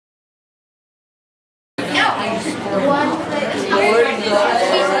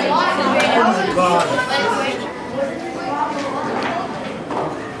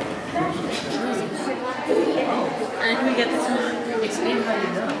explain how you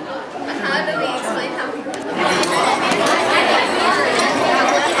know. How do we explain how we know?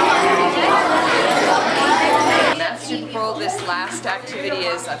 Math Superbowl, this last activity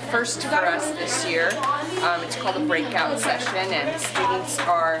is a first for us this year. It's called a breakout session, and students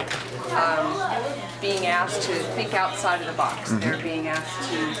are being asked to think outside of the box. They're being asked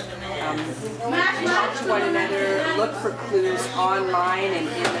to talk to one another, look for clues online and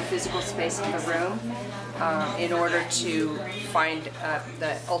in the physical space of the room in order to find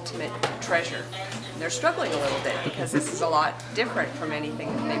the ultimate treasure. They're struggling a little bit because this is a lot different from anything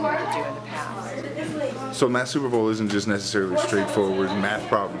that they've had to do in the past. So Math Superbowl isn't just necessarily straightforward math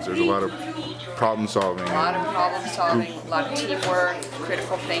problems. There's a lot of problem solving. A lot of problem solving, a lot of teamwork,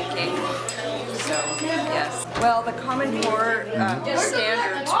 critical thinking. So, yes. Well, the Common Core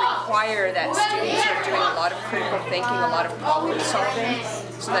standards require that students are doing a lot of critical thinking, a lot of problem solving.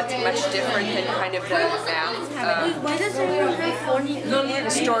 So that's much different than kind of the math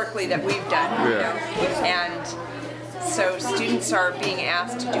historically that we've done. You know? And so students are being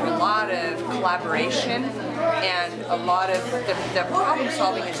asked to do a lot of collaboration, and a lot of the problem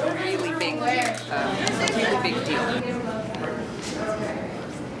solving is a really big deal.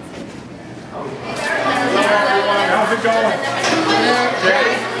 How's it going?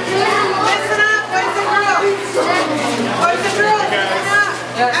 Ready? Listen up, boys and girls. Boys and girls, listen up.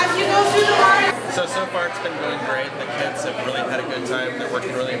 As you go through the line. So far it's been going great. The kids have really had a good time. They're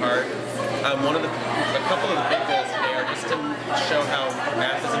working really hard. A couple of the big goals today are just to show how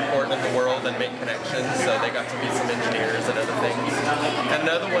math is important in the world and make connections. So they got to meet some engineers and other things. And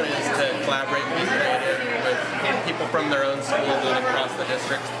another one is to collaborate and be creative with people from their own school and across the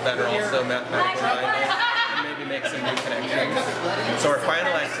district that are also mathematically minded, and maybe make some new connections. So our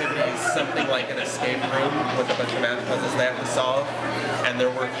final activity is something like an escape room with a bunch of math puzzles they have to solve, and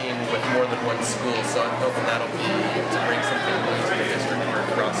they're working with more than one school. So I'm hoping that'll be to bring something new to the district for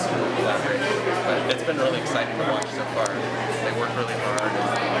cross-school collaboration. But it's been really exciting to watch so far. They work really hard.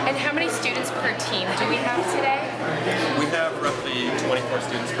 And how many students per team do we have today? We have roughly 24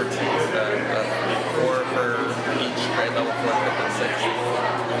 students per team, 4 for each grade level, 4, 5, and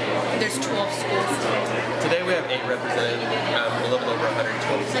 6. There's 12 schools today. Today we have 8 represented, a little over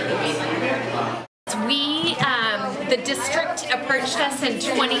 120 students. The district approached us in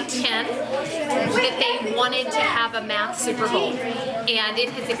 2010 that they wanted to have a Math Super Bowl, and it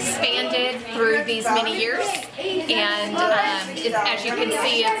has expanded through these many years, and as you can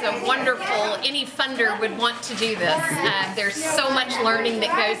see, it's a wonderful, any funder would want to do this. There's so much learning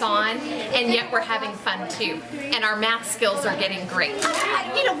that goes on, and yet we're having fun too, and our math skills are getting great.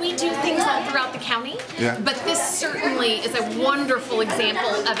 You know, we do things all throughout the county, but this certainly is a wonderful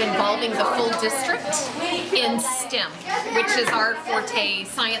example of involving the full district in STEM, which is our forte,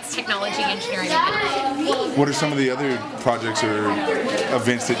 science, technology, engineering, and math. What are some of the other projects or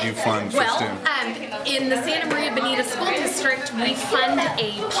events that you fund for STEM? In the Santa Maria-Bonita School District, we fund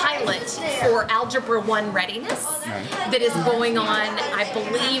a pilot for Algebra 1 readiness that is going on, I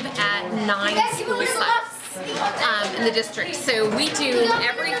believe, at 9 school sites in the district. So we do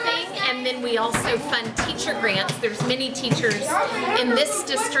everything, and then we also fund teacher grants. There's many teachers in this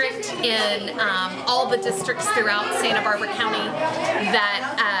district, in all the districts throughout Santa Barbara County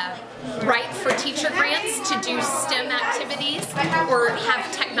that write for teacher grants to do STEM activities or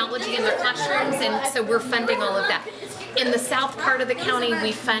have technology in their classrooms, and so we're funding all of that. In the south part of the county,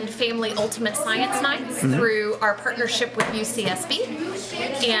 we fund Family Ultimate Science Nights through our partnership with UCSB,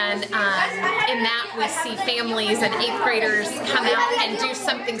 and in that we see families and 8th graders come out and do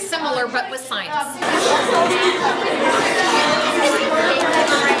something similar but with science.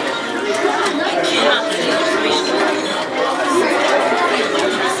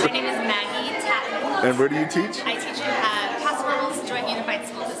 My name is Maggie Tatton. And where do you teach? I teach at Superbowl Joint Unified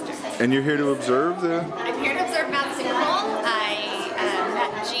School District. And you're here to observe the? I'm here to observe Math Superbowl. I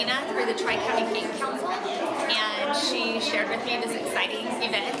met Gina through the Tri-County Game Council, and she shared with me this exciting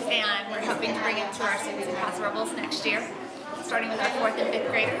event, and we're hoping to bring it to our students in Superbowls next year, starting with our 4th and 5th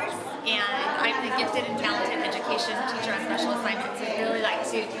graders. And I'm the gifted and talented education teacher on special assignments, and really like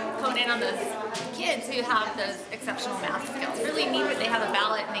to hone in on those kids who have those exceptional math skills. Really neat that they have a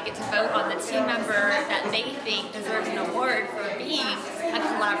ballot and they get to vote on the team member that they think deserves an award for being a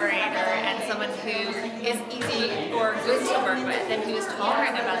collaborator and someone who is easy or good to work with and who is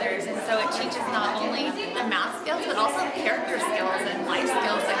tolerant of others. And so it teaches not only the math skills but also character skills and life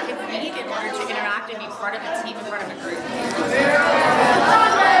skills that kids need in order to interact and be part of a team and part of a group.